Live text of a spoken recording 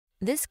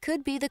This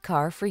could be the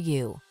car for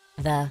you.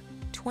 The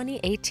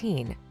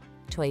 2018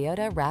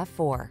 Toyota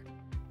RAV4.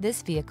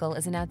 This vehicle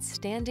is an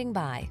outstanding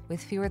buy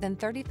with fewer than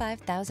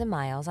 35,000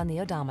 miles on the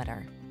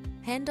odometer.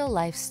 Handle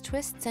life's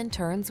twists and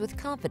turns with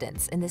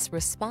confidence in this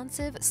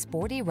responsive,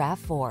 sporty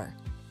RAV4.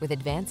 With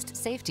advanced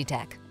safety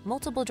tech,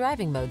 multiple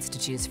driving modes to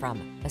choose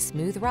from, a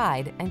smooth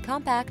ride, and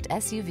compact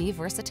SUV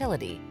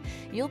versatility,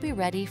 you'll be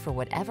ready for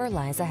whatever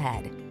lies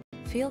ahead.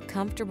 Feel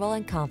comfortable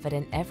and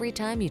confident every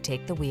time you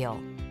take the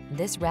wheel.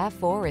 This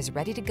RAV4 is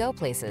ready to go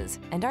places,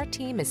 and our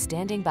team is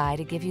standing by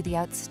to give you the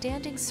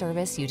outstanding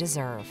service you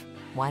deserve.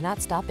 Why not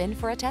stop in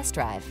for a test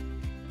drive?